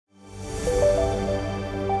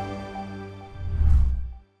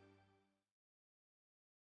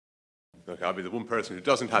Okay, I'll be the one person who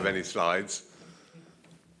doesn't have any slides.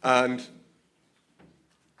 And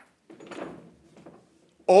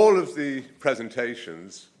all of the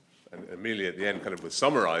presentations, and Amelia at the end kind of was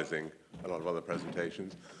summarizing a lot of other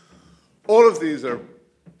presentations, all of these are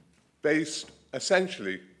based,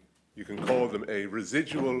 essentially, you can call them a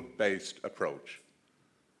residual-based approach.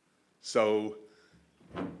 So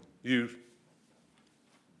you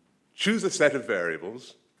choose a set of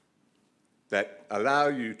variables that allow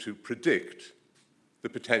you to predict the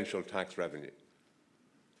potential tax revenue.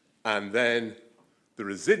 And then the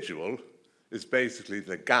residual is basically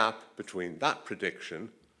the gap between that prediction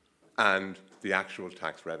and the actual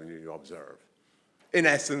tax revenue you observe. In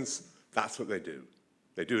essence, that's what they do.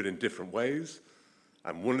 They do it in different ways.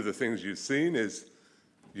 And one of the things you've seen is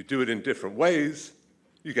you do it in different ways,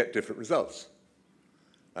 you get different results.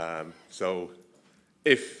 So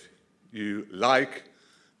if you like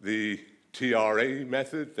the TRA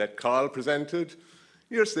method that Kyle presented,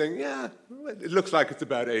 you're saying, yeah, it looks like it's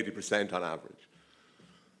about 80% on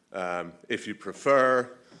average. If you prefer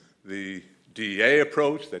the DEA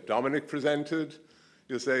approach that Dominic presented,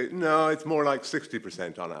 you'll say, no, it's more like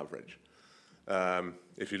 60% on average.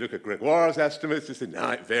 If you look at Gregoire's estimates, you say,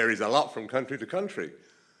 no, it varies a lot from country to country.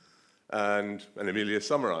 And Amelia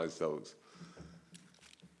summarized those.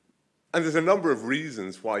 And there's a number of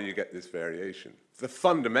reasons why you get this variation. The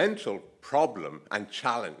fundamental problem and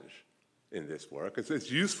challenge in this work is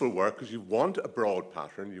it's useful work because you want a broad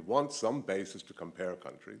pattern, you want some basis to compare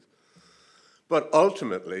countries. But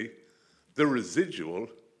ultimately, the residual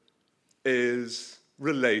is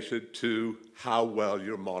related to how well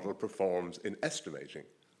your model performs in estimating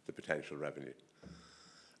the potential revenue.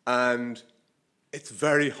 And it's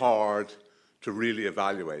very hard to really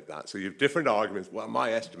evaluate that. So you have different arguments. Well, my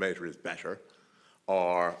estimator is better,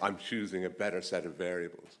 or I'm choosing a better set of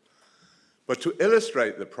variables. But to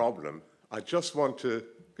illustrate the problem, I just want to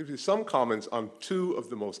give you some comments on two of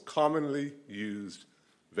the most commonly used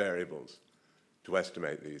variables to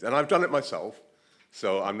estimate these. And I've done it myself,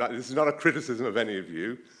 so this is not a criticism of any of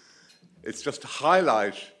you. It's just to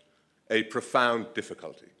highlight a profound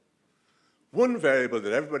difficulty. One variable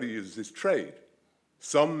that everybody uses is trade,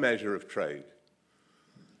 some measure of trade.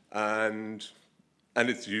 And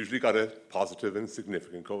it's usually got a positive and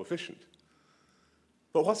significant coefficient.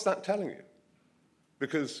 But what's that telling you?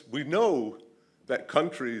 Because we know that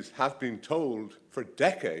countries have been told for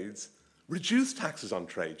decades, reduce taxes on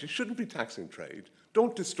trade. You shouldn't be taxing trade.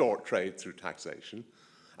 Don't distort trade through taxation.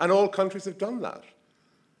 And all countries have done that.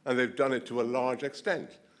 And they've done it to a large extent.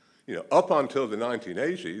 You know, up until the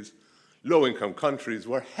 1980s, low-income countries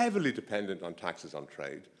were heavily dependent on taxes on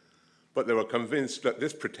trade, but they were convinced that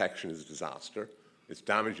this protection is a disaster, it's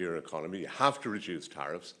damaging your economy, you have to reduce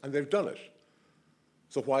tariffs, and they've done it.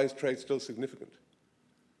 So why is trade still significant?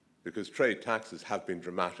 Because trade taxes have been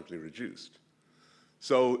dramatically reduced.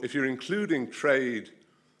 So if you're including trade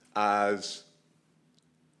as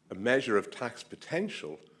a measure of tax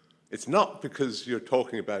potential, it's not because you're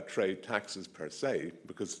talking about trade taxes per se,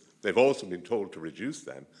 because they've also been told to reduce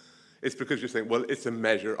them. It's because you're saying, well, it's a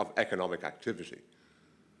measure of economic activity.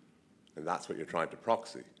 And that's what you're trying to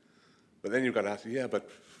proxy. But then you've got to ask, yeah, but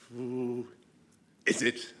is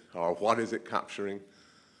it? Or what is it capturing?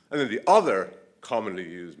 And then the other commonly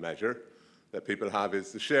used measure that people have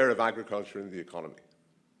is the share of agriculture in the economy.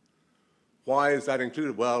 Why is that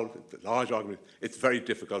included? Well, the large argument, it's very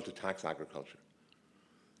difficult to tax agriculture.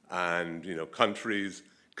 And, you know, countries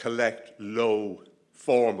collect low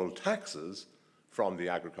formal taxes from the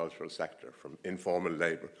agricultural sector, from informal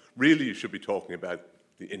labor. Really, you should be talking about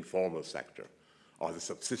the informal sector or the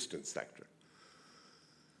subsistence sector.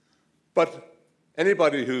 But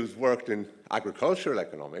anybody who's worked in agricultural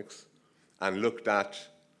economics and looked at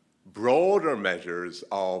broader measures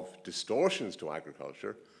of distortions to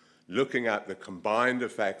agriculture, looking at the combined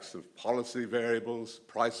effects of policy variables,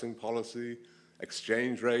 pricing policy,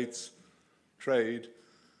 exchange rates, trade,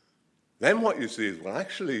 then what you see is, well,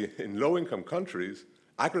 actually, in low-income countries,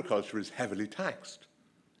 agriculture is heavily taxed,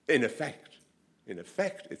 in effect. In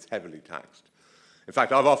effect, it's heavily taxed. In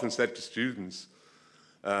fact, I've often said to students,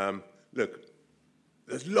 look,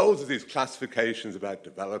 there's loads of these classifications about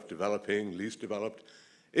developed, developing, least developed.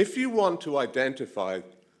 If you want to identify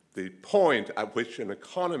the point at which an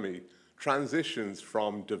economy transitions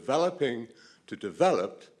from developing to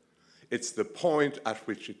developed, it's the point at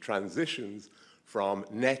which it transitions from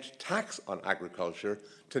net tax on agriculture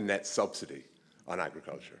to net subsidy on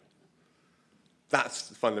agriculture. That's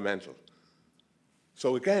fundamental.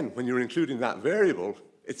 So again, when you're including that variable,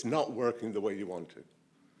 it's not working the way you want to.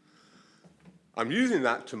 I'm using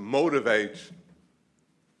that to motivate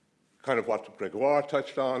kind of what Gregoire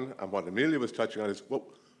touched on and what Amelia was touching on is, well,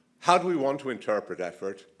 how do we want to interpret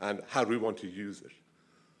effort and how do we want to use it?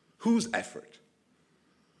 Whose effort?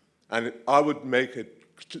 And I would make a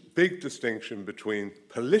big distinction between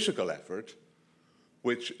political effort,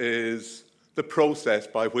 which is the process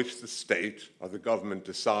by which the state or the government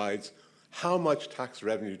decides how much tax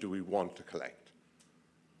revenue do we want to collect,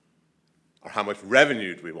 or how much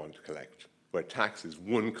revenue do we want to collect, where tax is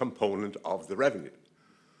one component of the revenue.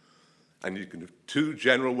 And you can have two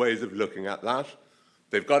general ways of looking at that.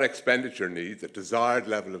 They've got expenditure needs, a desired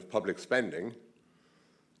level of public spending,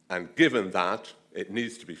 and given that, it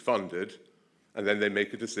needs to be funded, and then they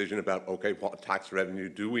make a decision about, okay, what tax revenue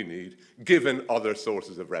do we need, given other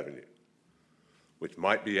sources of revenue, which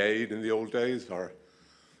might be aid in the old days, or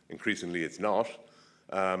increasingly it's not,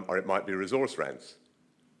 or it might be resource rents.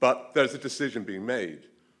 But there's a decision being made,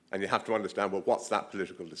 and you have to understand, well, what's that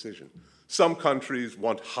political decision? Some countries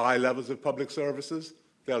want high levels of public services.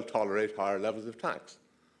 They'll tolerate higher levels of tax.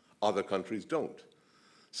 Other countries don't.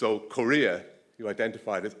 So Korea, you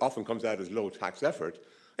identified, it often comes out as low tax effort.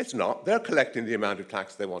 It's not. They're collecting the amount of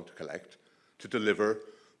tax they want to collect to deliver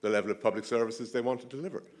the level of public services they want to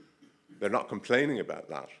deliver. They're not complaining about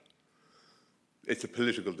that. It's a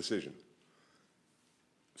political decision.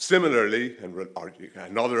 Similarly, and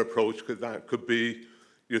another approach could be,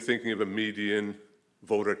 you're thinking of a median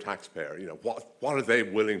voter taxpayer. You know, what are they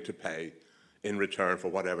willing to pay in return for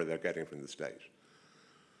whatever they're getting from the state?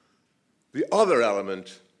 The other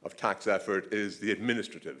element of tax effort is the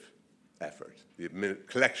administrative effort, the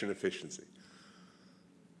collection efficiency.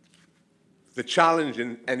 The challenge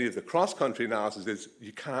in any of the cross-country analysis is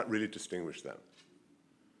you can't really distinguish them.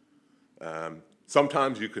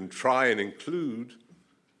 Sometimes you can try and include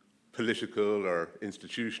political or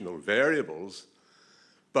institutional variables,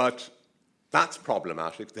 but that's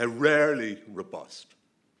problematic. They're rarely robust.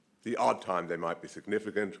 The odd time they might be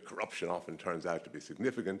significant. Corruption often turns out to be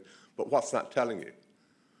significant. But what's that telling you?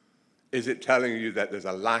 Is it telling you that there's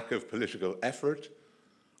a lack of political effort?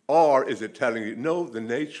 Or is it telling you, no, the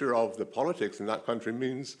nature of the politics in that country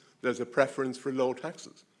means there's a preference for low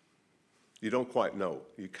taxes? You don't quite know.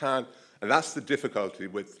 You can't, and that's the difficulty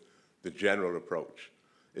with the general approach,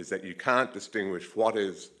 is that you can't distinguish what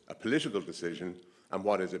is a political decision and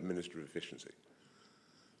what is administrative efficiency.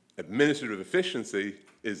 Administrative efficiency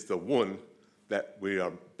is the one that we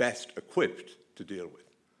are best equipped to deal with.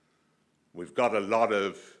 We've got a lot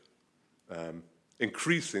of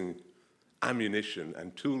increasing ammunition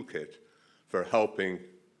and toolkit for helping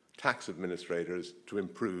tax administrators to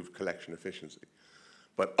improve collection efficiency.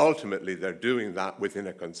 But ultimately, they're doing that within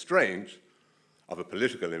a constraint of a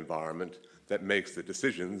political environment that makes the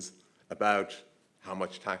decisions about how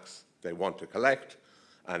much tax they want to collect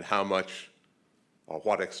and how much or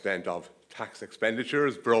what extent of tax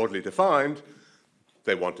expenditures, broadly defined,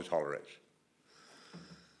 they want to tolerate.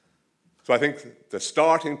 So I think the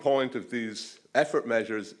starting point of these effort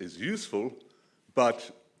measures is useful,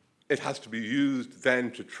 but it has to be used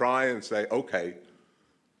then to try and say, okay,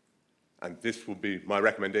 and this will be my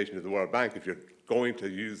recommendation to the World Bank, if you're going to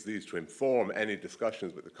use these to inform any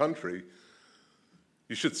discussions with the country,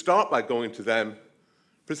 you should start by going to them,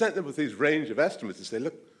 present them with these range of estimates and say,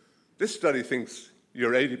 look, this study thinks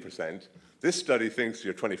you're 80%, this study thinks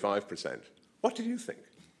you're 25%. What do you think?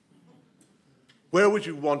 Where would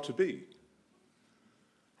you want to be?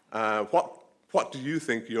 What do you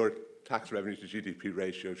think your tax revenue to GDP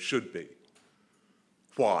ratio should be?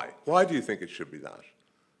 Why? Why do you think it should be that?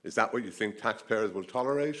 Is that what you think taxpayers will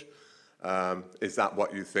tolerate? Is that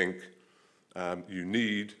what you think you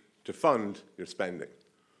need to fund your spending?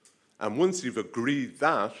 And once you've agreed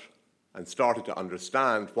that and started to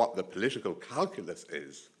understand what the political calculus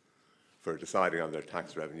is for deciding on their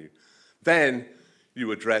tax revenue, then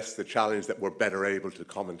you address the challenge that we're better able to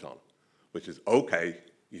comment on, which is, okay,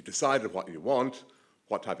 you've decided what you want,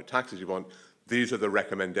 what type of taxes you want, these are the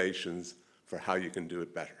recommendations for how you can do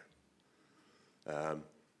it better.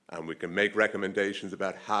 And we can make recommendations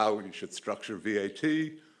about how you should structure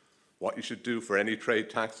VAT, what you should do for any trade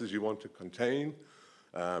taxes you want to contain,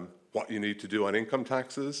 what you need to do on income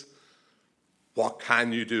taxes, what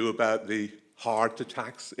can you do about the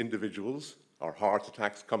hard-to-tax individuals or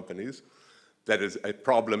hard-to-tax companies. That is a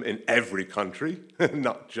problem in every country,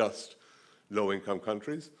 not just low-income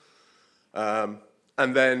countries. And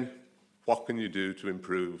then what can you do to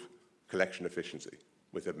improve collection efficiency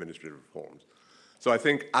with administrative reforms? So I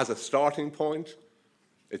think as a starting point,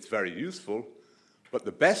 it's very useful, but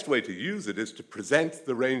the best way to use it is to present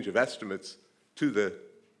the range of estimates to the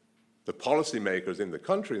policymakers in the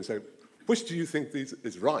country and say, which do you think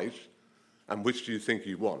is right and which do you think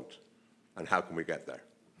you want and how can we get there?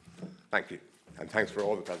 Thank you, and thanks for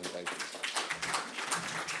all the presentations.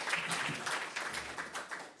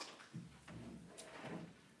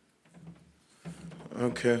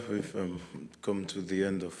 Okay, we've come to the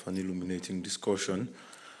end of an illuminating discussion.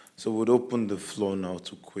 So we'll open the floor now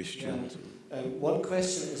to questions. Yeah. One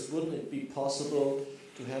question is, wouldn't it be possible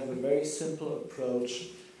to have a very simple approach?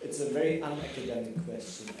 It's a very unacademic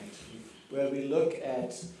question, actually, where we look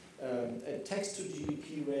at a tax to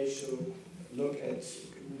GDP ratio, look at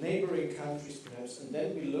neighboring countries perhaps, and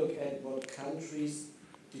then we look at what countries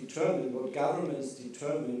determine, what governments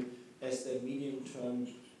determine as their medium-term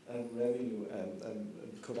revenue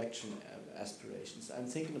collection aspirations. I'm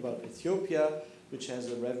thinking about Ethiopia, which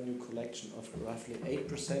has a revenue collection of roughly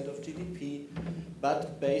 8% of GDP,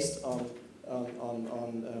 but based on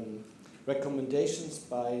recommendations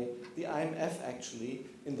by the IMF, actually,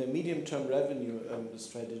 in their medium-term revenue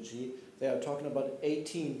strategy, they are talking about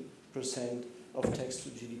 18% of tax to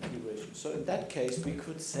GDP ratio. So in that case, we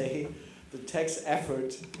could say the tax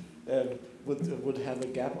effort would have a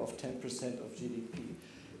gap of 10% of GDP.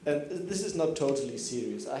 And this is not totally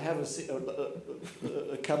serious. I have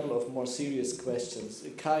a couple of more serious questions.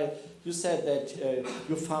 Kai, you said that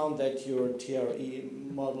you found that your TRE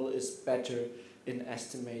model is better in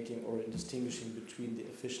estimating or in distinguishing between the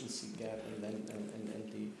efficiency gap and then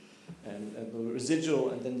and the residual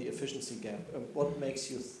and then the efficiency gap. What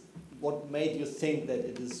made you think that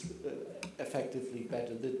it is effectively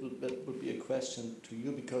better? That would be a question to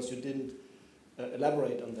you, because you didn't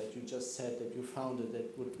elaborate on that. You just said that you found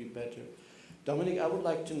that would be better. Dominic, I would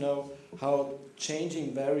like to know how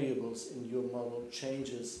changing variables in your model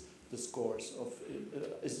changes the scores.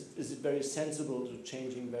 Is it very sensible to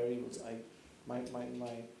changing variables? My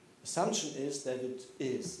assumption is that it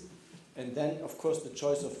is. And then, of course, the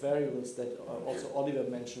choice of variables that also Oliver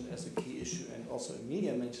mentioned as a key issue and also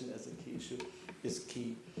Emilia mentioned as a key issue is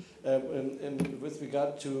key. With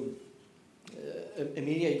regard to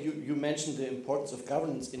Emilia, you mentioned the importance of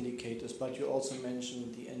governance indicators, but you also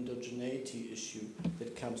mentioned the endogeneity issue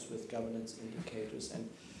that comes with governance indicators, and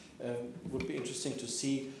would be interesting to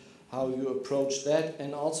see how you approach that.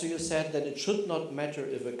 And also you said that it should not matter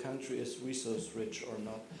if a country is resource rich or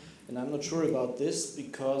not. And I'm not sure about this,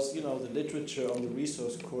 because the literature on the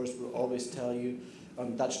resource course will always tell you,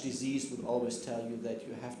 Dutch disease would always tell you that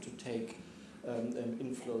you have to take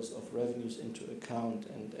inflows of revenues into account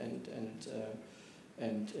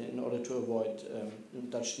and in order to avoid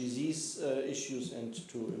Dutch disease issues and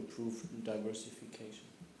to improve diversification.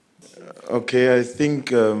 Okay, I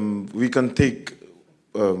think we can take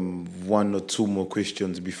one or two more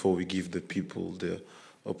questions before we give the people the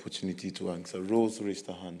opportunity to answer. Rose raised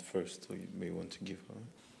her hand first, so you may want to give her.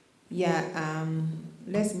 Yeah,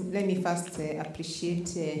 let me first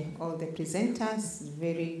appreciate all the presenters.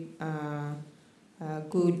 Very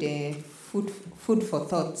good food for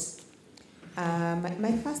thoughts.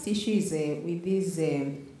 My first issue is with this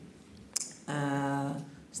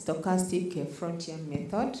stochastic frontier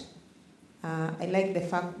method. I like the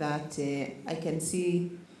fact that I can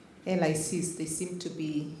see LICs, they seem to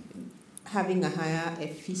be having a higher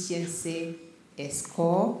efficiency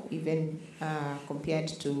score, even compared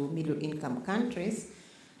to middle-income countries.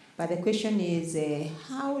 But the question is,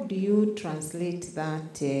 how do you translate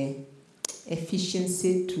that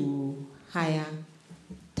efficiency to higher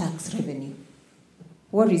tax revenue?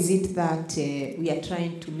 What is it that we are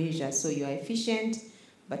trying to measure? So you are efficient,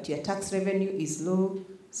 but your tax revenue is low.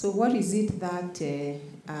 So what is it that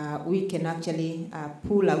we can actually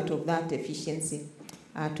pull out of that efficiency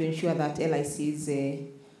to ensure that LICs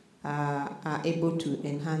are able to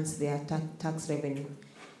enhance their tax revenue?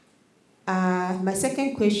 My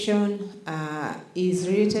second question is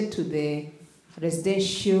related to the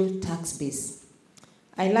residential tax base.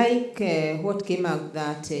 I like what came out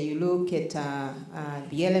that you look at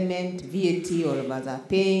the element VAT, all of us are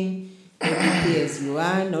paying, pay as you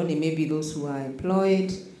earn, only maybe those who are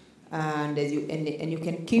employed, and you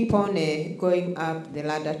can keep on going up the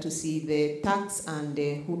ladder to see the tax and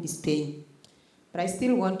who is paying. But I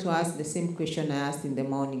still want to ask the same question I asked in the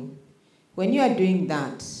morning. When you are doing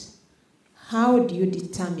that, how do you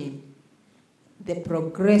determine the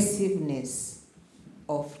progressiveness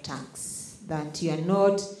of tax, that you are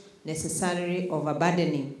not necessarily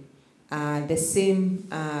overburdening the same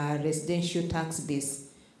residential tax base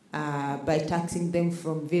by taxing them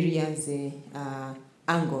from various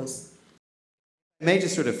angles? I may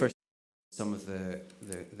just sort of first some of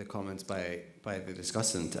the comments by the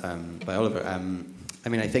discussant, by Oliver. I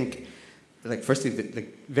mean, I think firstly, the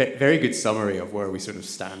very good summary of where we sort of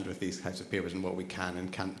stand with these types of papers and what we can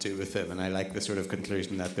and can't do with them. And I like the sort of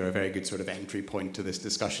conclusion that they're a very good sort of entry point to this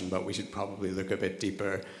discussion, but we should probably look a bit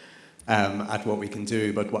deeper at what we can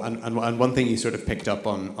do. But and one thing you sort of picked up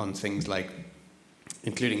on things like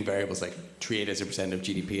including variables like trade as a percent of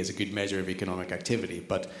GDP is a good measure of economic activity.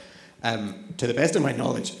 But to the best of my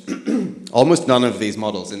knowledge, almost none of these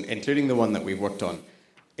models, including the one that we've worked on,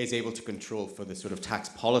 is able to control for the sort of tax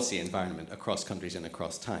policy environment across countries and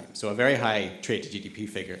across time. So a very high trade to GDP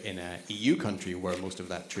figure in an EU country where most of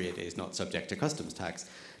that trade is not subject to customs tax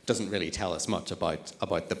doesn't really tell us much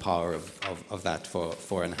about the power of that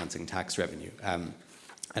for enhancing tax revenue. And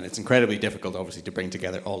it's incredibly difficult, obviously, to bring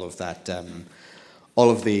together all of that, all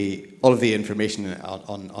of the information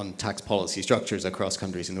on tax policy structures across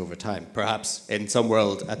countries and over time. Perhaps in some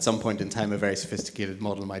world, at some point in time, a very sophisticated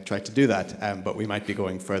model might try to do that, but we might be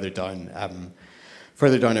going further down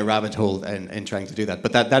a rabbit hole in trying to do that.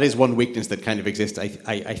 But that is one weakness that kind of exists,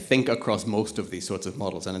 I think, across most of these sorts of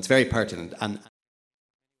models, and it's very pertinent. And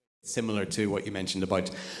similar to what you mentioned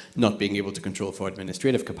about not being able to control for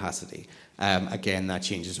administrative capacity. Again, that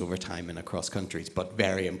changes over time and across countries, but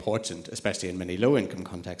very important, especially in many low-income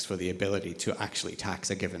contexts, for the ability to actually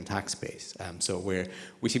tax a given tax base. So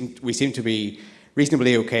we seem to be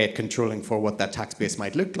reasonably okay at controlling for what that tax base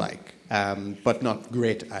might look like, but not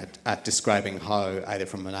great at describing how, either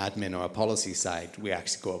from an admin or a policy side, we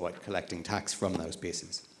actually go about collecting tax from those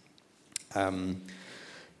bases.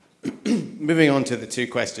 Moving on to the two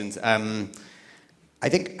questions. I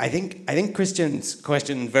think Christian's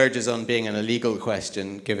question verges on being an illegal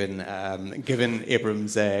question, given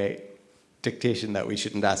Abram's dictation that we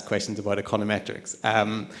shouldn't ask questions about econometrics.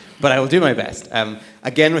 But I will do my best.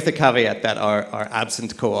 Again, with the caveat that our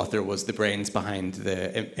absent co-author was the brains behind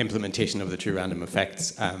the implementation of the true random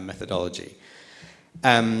effects methodology.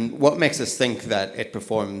 What makes us think that it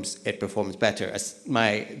performs better?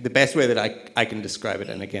 The best way that I can describe it,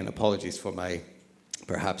 and again, apologies for my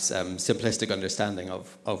perhaps simplistic understanding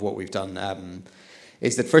of what we've done,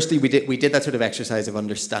 is that firstly we did that sort of exercise of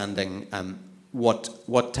understanding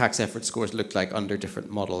what tax effort scores look like under different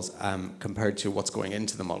models compared to what's going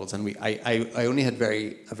into the models, and I only had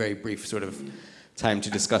a very brief sort of time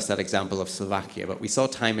to discuss that example of Slovakia, but we saw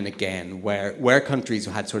time and again where countries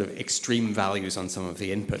had sort of extreme values on some of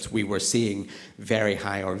the inputs, we were seeing very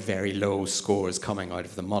high or very low scores coming out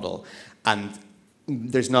of the model. And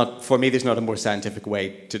for me, there's not a more scientific way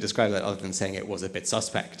to describe that other than saying it was a bit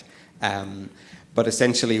suspect. But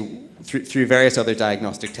essentially, through various other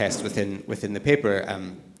diagnostic tests within the paper,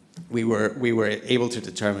 we were able to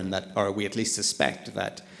determine that, or we at least suspect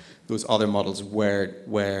that those other models were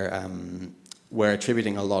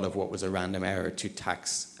attributing a lot of what was a random error to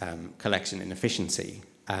tax collection inefficiency.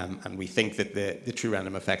 And we think that the true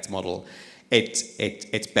random effects model,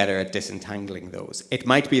 it's better at disentangling those. It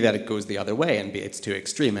might be that it goes the other way and it's too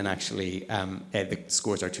extreme, and actually the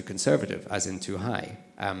scores are too conservative, as in too high.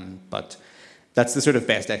 But that's the sort of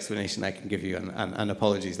best explanation I can give you, and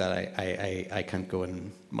apologies that I can't go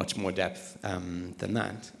in much more depth than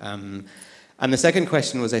that. And the second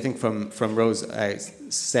question was, I think, from Rose,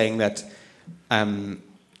 saying that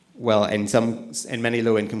well, in many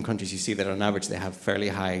low-income countries, you see that on average they have fairly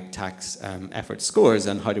high tax effort scores,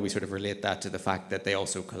 and how do we sort of relate that to the fact that they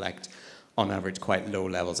also collect, on average, quite low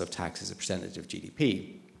levels of tax as a percentage of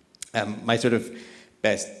GDP? My sort of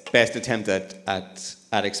best attempt at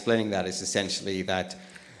explaining that is essentially that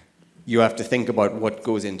you have to think about what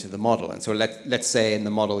goes into the model. And so let's say in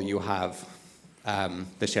the model you have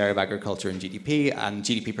the share of agriculture in GDP and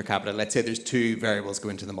GDP per capita. Let's say there's two variables go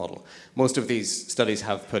into the model. Most of these studies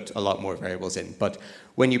have put a lot more variables in, but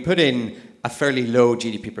when you put in a fairly low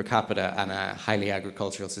GDP per capita and a highly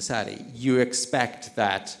agricultural society, you expect,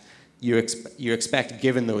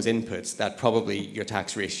 given those inputs, that probably your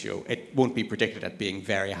tax ratio, it won't be predicted at being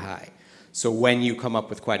very high. So when you come up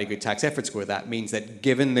with quite a good tax effort score, that means that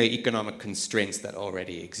given the economic constraints that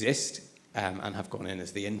already exist, and have gone in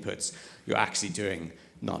as the inputs, you're actually doing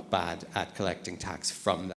not bad at collecting tax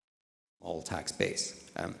from that small tax base.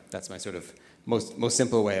 That's my sort of most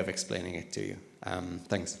simple way of explaining it to you.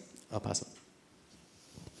 Thanks. I'll pass it.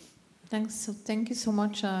 Thanks. So thank you so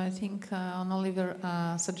much. I think on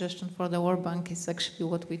Oliver's suggestion for the World Bank is actually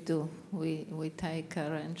what we do. We take a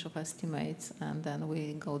range of estimates and then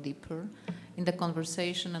we go deeper in the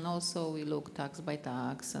conversation, and also we look tax by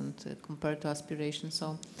tax and compare to aspirations.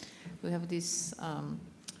 So we have this,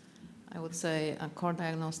 I would say, a core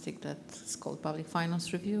diagnostic that's called Public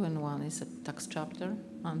Finance Review, and one is a tax chapter,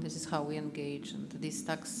 and this is how we engage. And this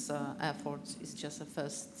tax efforts is just a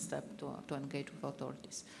first step to engage with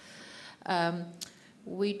authorities.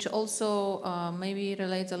 which also maybe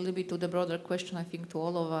relates a little bit to the broader question, I think, to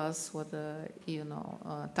all of us, whether,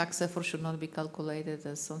 tax effort should not be calculated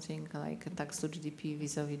as something like a tax to GDP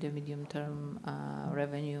vis-a-vis the medium-term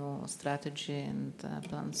revenue strategy and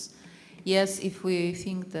plans. Yes, if we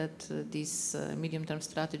think that these medium-term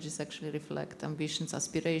strategies actually reflect ambitions,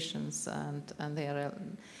 aspirations, and they are,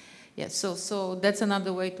 so that's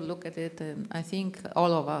another way to look at it. And I think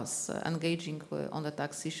all of us engaging on the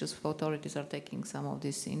tax issues for authorities are taking some of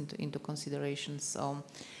this into consideration. So,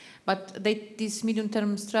 but these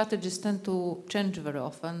medium-term strategies tend to change very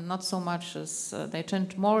often, not so much as they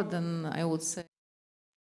change more than, I would say,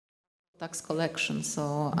 tax collection.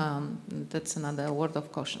 So that's another word of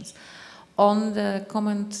caution. On the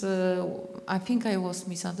comment, I think I was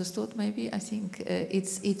misunderstood. Maybe I think I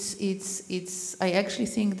actually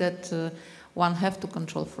think that one have to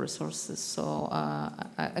control for resources. So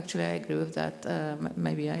actually, I agree with that.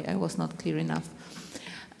 Maybe I was not clear enough.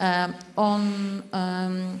 On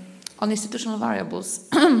institutional variables,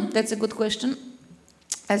 that's a good question.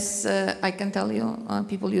 As I can tell you,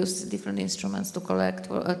 people use different instruments to collect,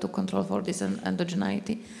 to control for this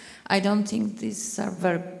endogeneity. I don't think these are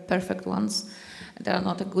very perfect ones. They are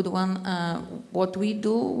not a good one. What we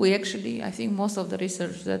do, we actually, I think most of the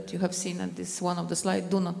research that you have seen at this one of the slides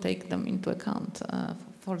do not take them into account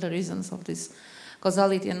for the reasons of this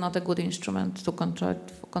causality and not a good instrument to control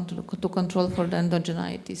for the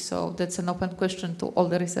endogeneity. So that's an open question to all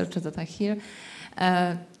the researchers that are here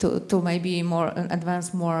to maybe more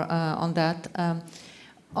advance more on that.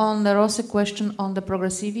 On the Rose question on the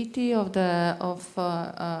progressivity of the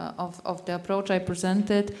approach I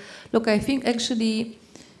presented, look, I think actually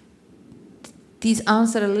these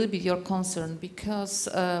answer a little bit your concern, because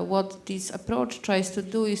what this approach tries to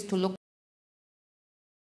do is to look,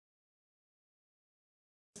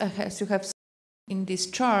 as you have seen in these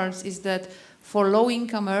charts, is that for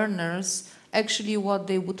low-income earners, actually what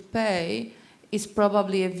they would pay is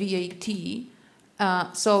probably a VAT.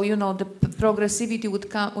 So, the progressivity would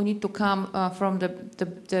come, we need to come from the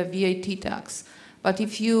VAT tax. But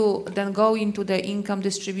if you then go into the income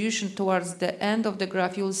distribution towards the end of the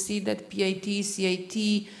graph, you'll see that PAT,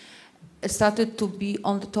 CAT started to be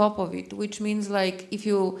on the top of it, which means like if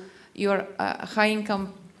you're a high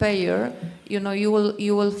income payer, you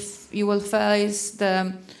will face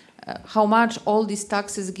the how much all these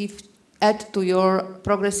taxes add to your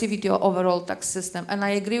progressivity or overall tax system. And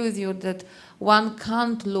I agree with you that one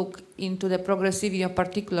can't look into the progressivity of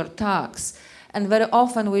particular tax. And very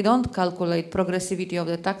often we don't calculate progressivity of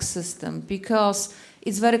the tax system because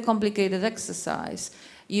it's very complicated exercise.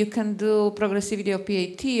 You can do progressivity of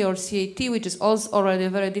PAT or CAT, which is also already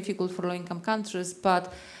very difficult for low-income countries,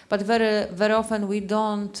 but very, very often we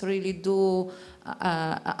don't really do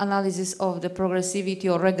analysis of the progressivity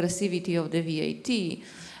or regressivity of the VAT.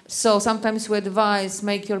 So sometimes we advise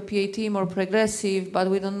make your PAT more progressive, but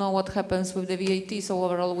we don't know what happens with the VAT, so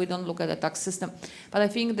overall we don't look at the tax system. But I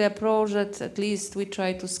think the approach that at least we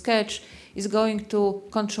try to sketch is going to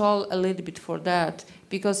control a little bit for that,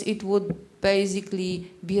 because it would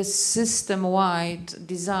basically be a system-wide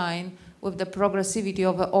design with the progressivity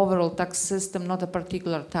of the overall tax system, not a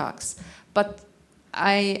particular tax. But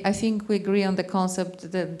I think we agree on the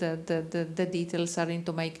concept that the details are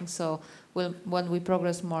into making, so when we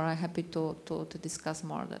progress more, I'm happy to discuss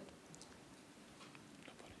more of that.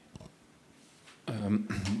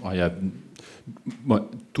 I have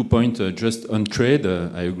 2 points just on trade.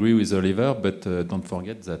 I agree with Oliver, but don't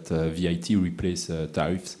forget that VAT replaces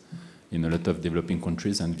tariffs in a lot of developing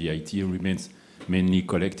countries, and VAT remains mainly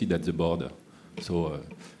collected at the border. So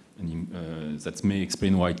that may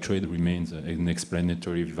explain why trade remains an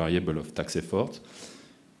explanatory variable of tax effort.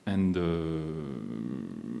 And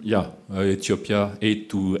Ethiopia 8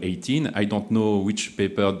 to 18. I don't know which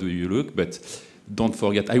paper do you look, but don't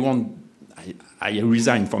forget. I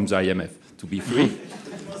resigned from the IMF to be free.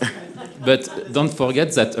 But don't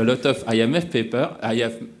forget that a lot of IMF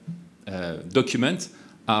documents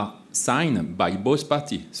are signed by both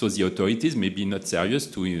parties. So the authorities may be not serious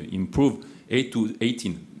to improve 8 to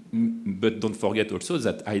 18. But don't forget also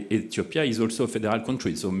that Ethiopia is also a federal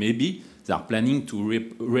country. So maybe they are planning to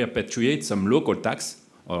repatriate some local tax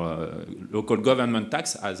or local government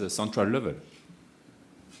tax at a central level.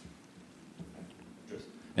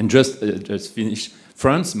 And just finish.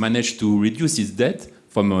 France managed to reduce its debt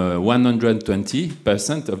from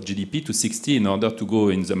 120% of GDP to 60% in order to go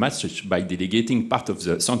in the Maastricht by delegating part of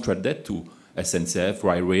the central debt to SNCF,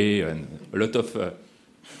 railway, and a lot of...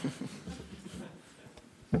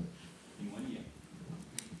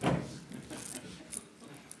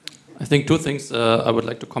 I think two things I would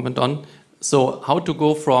like to comment on. So how to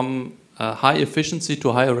go from high efficiency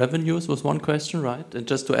to higher revenues was one question, right? And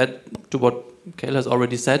just to add to what Kayla has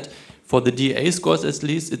already said, for the DA scores at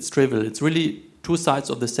least, it's trivial. It's really two sides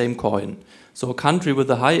of the same coin. So a country with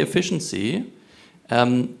a high efficiency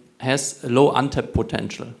has a low untapped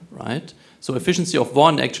potential, right? So efficiency of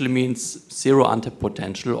 1 actually means 0 untapped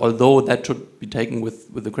potential, although that should be taken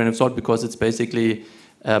with a grain of salt because it's basically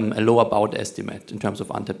a lower bound estimate in terms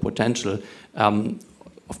of untapped potential.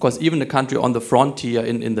 Of course, even a country on the frontier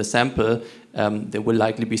in the sample, there will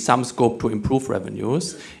likely be some scope to improve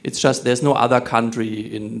revenues. It's just there's no other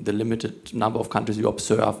country in the limited number of countries you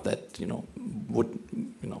observe that would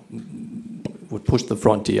push the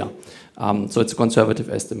frontier. So it's a conservative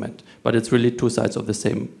estimate, but it's really two sides of the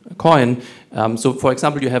same coin. So, for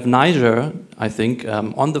example, you have Niger, I think,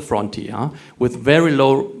 on the frontier with very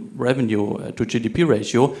low revenue to GDP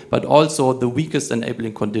ratio, but also the weakest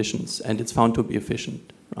enabling conditions, and it's found to be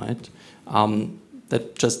efficient, right?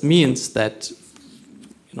 That just means that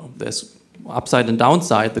there's upside and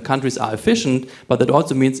downside. The countries are efficient, but that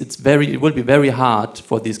also means it will be very hard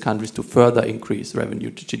for these countries to further increase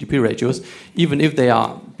revenue to GDP ratios, even if they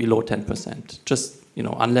are below 10%. Just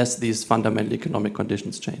unless these fundamental economic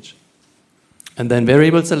conditions change. And then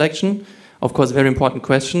variable selection, of course, very important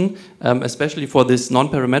question, especially for this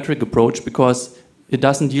non-parametric approach, because it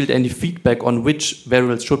doesn't yield any feedback on which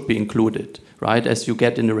variables should be included, right? As you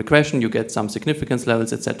get in the regression, you get some significance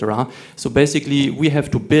levels, etc. So basically, we have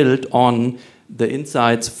to build on the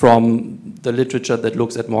insights from the literature that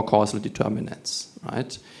looks at more causal determinants,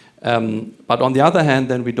 right? But on the other hand,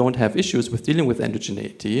 then we don't have issues with dealing with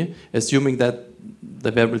endogeneity, assuming that the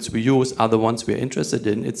variables we use are the ones we're interested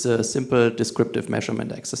in. It's a simple descriptive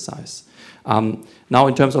measurement exercise. Now,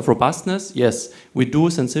 in terms of robustness, yes, we do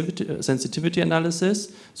sensitivity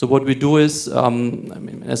analysis. So what we do is,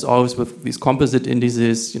 as always with these composite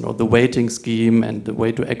indices, the weighting scheme and the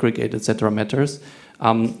way to aggregate, etc., matters.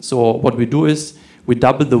 So what we do is we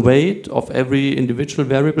double the weight of every individual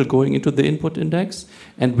variable going into the input index,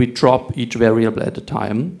 and we drop each variable at a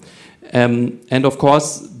time. And of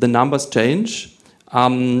course, the numbers change.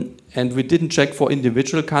 And we didn't check for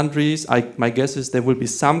individual countries. My guess is there will be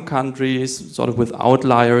some countries sort of with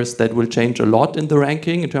outliers that will change a lot in the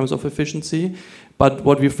ranking in terms of efficiency. But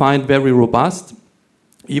what we find very robust,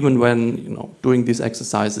 even when doing these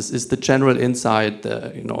exercises, is the general insight,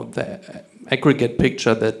 the aggregate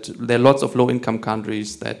picture that there are lots of low-income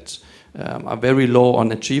countries that are very low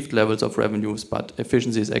on achieved levels of revenues, but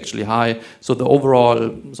efficiency is actually high. So the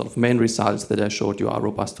overall sort of main results that I showed you are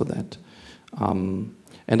robust to that.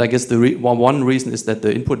 And I guess the one reason is that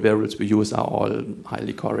the input variables we use are all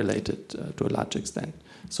highly correlated to a large extent.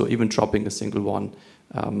 So even dropping a single one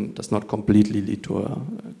does not completely lead to a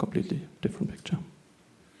completely different picture.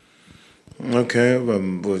 Okay,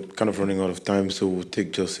 we're kind of running out of time, so we'll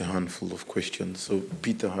take just a handful of questions. So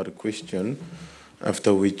Peter had a question,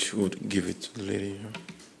 after which we'll give it to the lady here.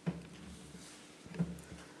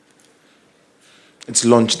 It's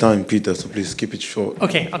lunchtime, Peter, so please keep it short.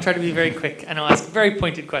 Okay, I'll try to be very quick, and I'll ask a very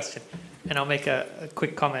pointed question, and I'll make a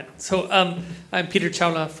quick comment. So I'm Peter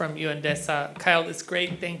Chawla from UNDESA. Kyle, it's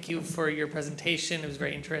great. Thank you for your presentation. It was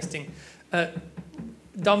very interesting.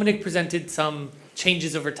 Dominic presented some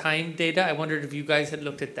changes over time data. I wondered if you guys had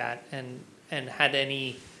looked at that and had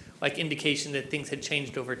any indication that things had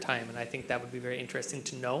changed over time, and I think that would be very interesting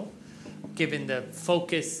to know, given the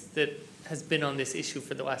focus that has been on this issue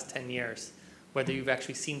for the last 10 years. Whether you've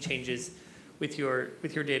actually seen changes with your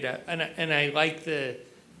data. And I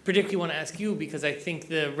particularly want to ask you, because I think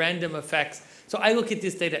the random effects, so I look at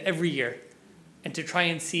this data every year and to try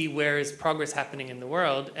and see where is progress happening in the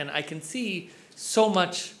world, and I can see so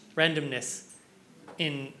much randomness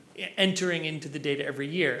in entering into the data every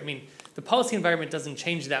year. I mean, the policy environment doesn't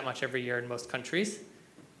change that much every year in most countries.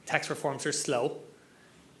 Tax reforms are slow,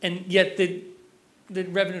 and yet the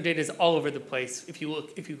revenue data is all over the place if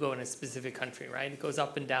you go in a specific country, right? It goes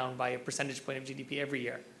up and down by a percentage point of GDP every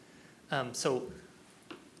year. So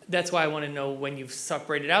that's why I want to know, when you've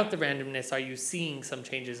separated out the randomness, are you seeing some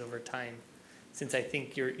changes over time? Since I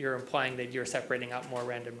think you're implying that you're separating out more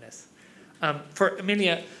randomness. For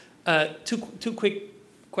Amelia, two quick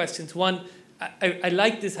questions. One, I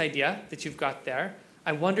like this idea that you've got there.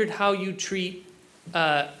 I wondered how you treat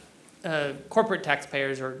corporate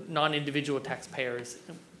taxpayers or non-individual taxpayers,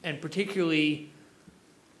 and particularly,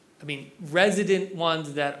 resident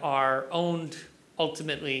ones that are owned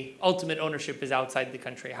ultimate ownership is outside the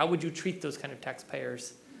country. How would you treat those kind of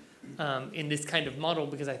taxpayers in this kind of model?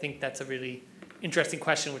 Because I think that's a really interesting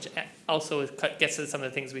question, which also gets to some of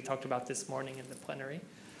the things we talked about this morning in the plenary.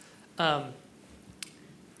 And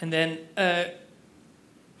then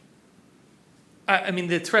I mean,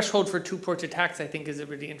 the threshold for two-ported tax, I think, is a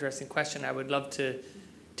really interesting question. I would love to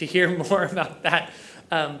hear more about that,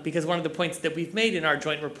 because one of the points that we've made in our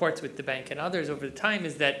joint reports with the bank and others over the time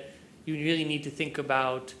is that you really need to think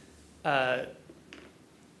about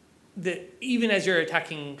even as you're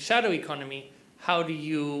attacking shadow economy, how do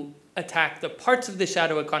you attack the parts of the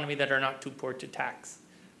shadow economy that are not too poor to tax,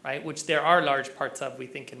 right? Which there are large parts of, we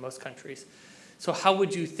think, in most countries. So how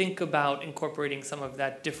would you think about incorporating some of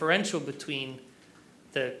that differential between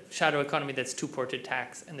the shadow economy that's too poor to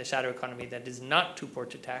tax and the shadow economy that is not too poor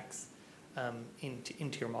to tax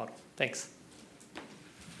into your model? Thanks.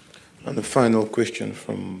 And the final question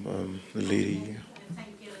from the lady. Thank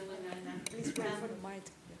you. Please wait for the mic.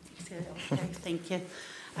 Okay, thank you.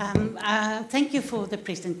 Thank you for the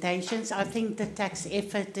presentations. I think the tax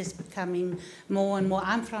effort is becoming more and more.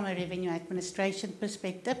 I'm from a revenue administration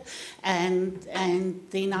perspective, and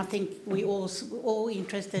then I think we all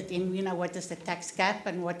interested in, you know, what is the tax gap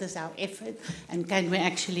and what is our effort and can we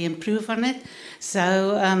actually improve on it.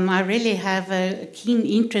 So I really have a keen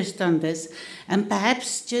interest on this, and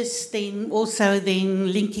perhaps just then also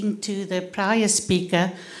then linking to the prior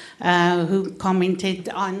speaker. Who commented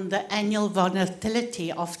on the annual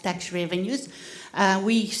volatility of tax revenues.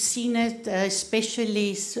 We've seen it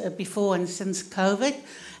especially before and since COVID,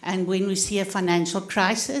 and when we see a financial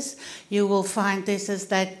crisis, you will find this is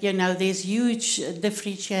that, you know, there's huge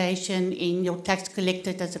differentiation in your tax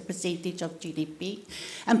collected as a percentage of GDP.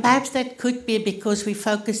 And perhaps that could be because we're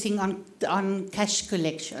focusing on cash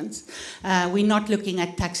collections. We're not looking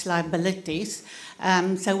at tax liabilities.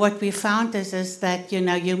 So what we found is that, you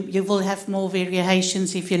know, you will have more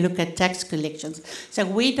variations if you look at tax collections. So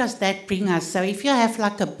where does that bring us? So if you have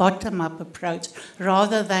like a bottom-up approach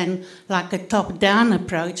rather than like a top-down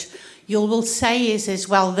approach, you will say is,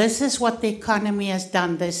 well, this is what the economy has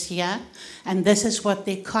done this year, and this is what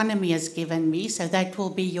the economy has given me. So that will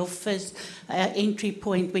be your first entry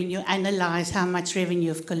point when you analyze how much revenue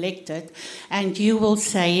you've collected. And you will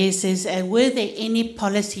say were there any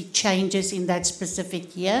policy changes in that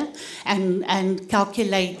specific year, and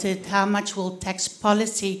calculated how much will tax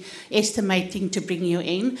policy estimating to bring you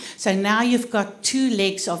in. So now you've got two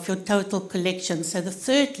legs of your total collection. So the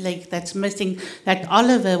third leg that's missing, that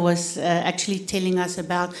Oliver was actually telling us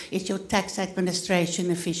about, is your tax administration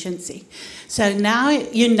efficiency. So now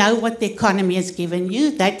you know what the economy has given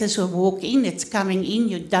you. That is a walk-in. It's coming in.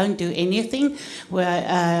 You don't do anything.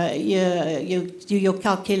 Where you do your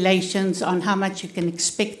calculations on how much you can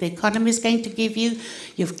expect the economy is going to give you.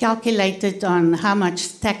 You've calculated on how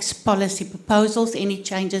much tax policy proposals, any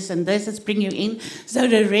changes, and this is bring you in. So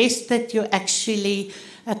the rest that you actually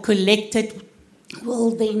collected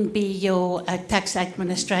will then be your tax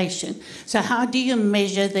administration. So how do you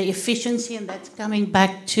measure the efficiency? And that's coming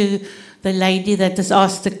back to the lady that has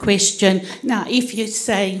asked the question. Now, if you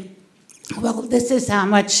say, well, this is how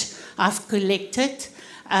much I've collected,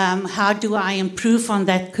 how do I improve on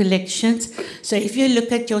that collections? So if you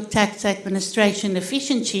look at your tax administration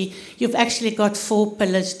efficiency, you've actually got 4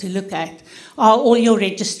 pillars to look at. Are all your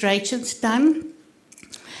registrations done?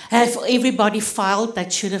 Have everybody filed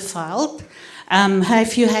that should have filed?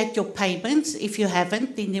 Have you had your payments? If you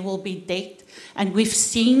haven't, then there will be debt. And we've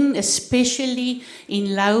seen, especially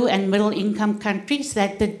in low and middle income countries,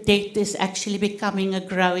 that the debt is actually becoming a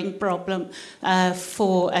growing problem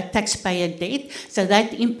for a taxpayer debt. So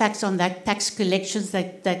that impacts on that tax collections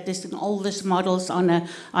that is in all these models on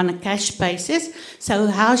a cash basis. So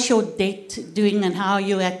how's your debt doing and how are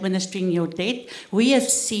you administering your debt? We have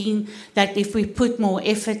seen that if we put more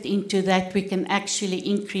effort into that, we can actually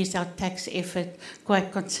increase our tax effort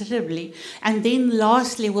quite considerably. And then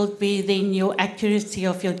lastly will be then your accuracy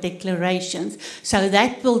of your declarations. So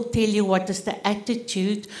that will tell you what is the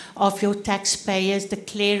attitude of your taxpayers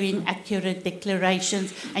declaring accurate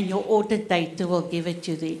declarations, and your audit data will give it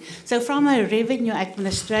to you. So from a revenue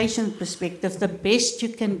administration perspective, the best you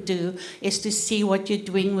can do is to see what you're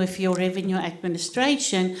doing with your revenue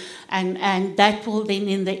administration, and that will then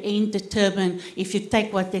in the end determine if you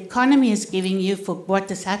take what the economy is giving you for what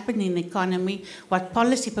has happened in the economy, what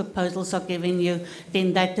policy proposals are giving you,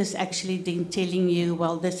 then that is actually then telling you,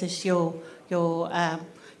 well, this is your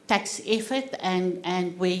tax effort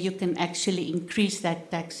and where you can actually increase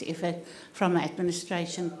that tax effort from an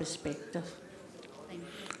administration perspective. Thank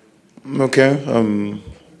you. Okay.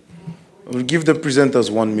 We'll give the presenters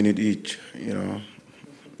 1 minute each, you know,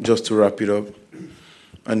 just to wrap it up.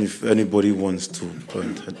 And if anybody wants to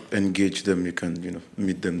engage them, you can, you know,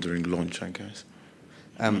 meet them during lunch, I guess.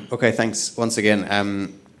 Okay, thanks once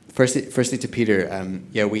again. Firstly to Peter.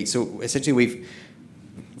 So essentially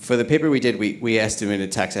for the paper we did, we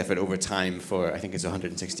estimated tax effort over time for, I think it's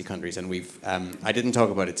 160 countries, and we've, I didn't talk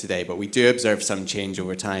about it today, but we do observe some change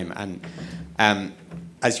over time, and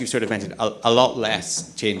as you sort of mentioned, a lot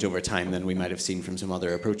less change over time than we might have seen from some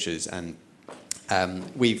other approaches, and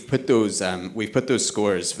we've put those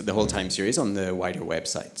scores for the whole time series on the WIDER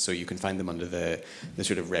website, so you can find them under the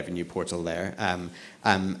sort of revenue portal there, and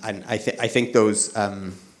I think those,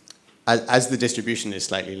 as the distribution is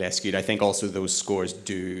slightly less skewed, I think also those scores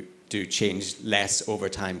do change less over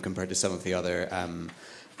time compared to some of the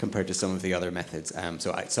other methods.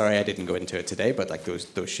 So sorry I didn't go into it today, but like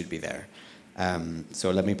those should be there.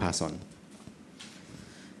 So let me pass on.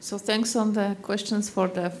 So thanks on the questions for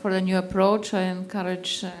the new approach. I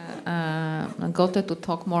encourage Gote to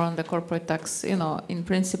talk more on the corporate tax. You know, in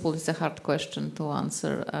principle, it's a hard question to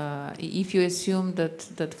answer. If you assume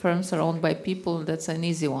that firms are owned by people, that's an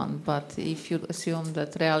easy one. But if you assume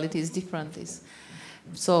that reality is different,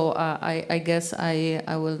 so I guess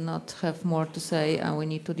I will not have more to say, and we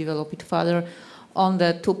need to develop it further. On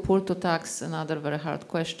the too poor to tax, another very hard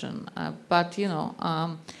question. But you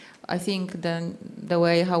know. I think then the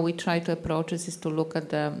way how we try to approach this is to look at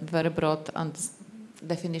the very broad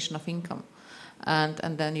definition of income,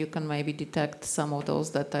 and then you can maybe detect some of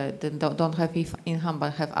those that don't have income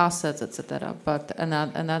but have assets, etc. But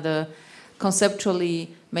another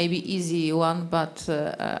conceptually maybe easy one, but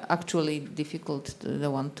actually difficult, the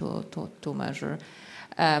one to measure.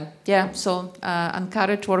 Yeah, so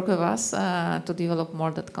encourage work with us to develop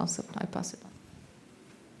more that concept. I pass it on.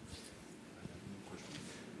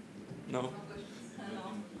 No.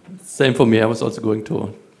 Same for me. I was also going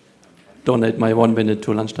to donate my 1 minute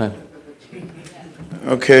to lunchtime.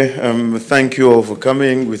 Okay. Thank you all for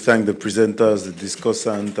coming. We thank the presenters, the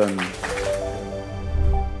discussant, and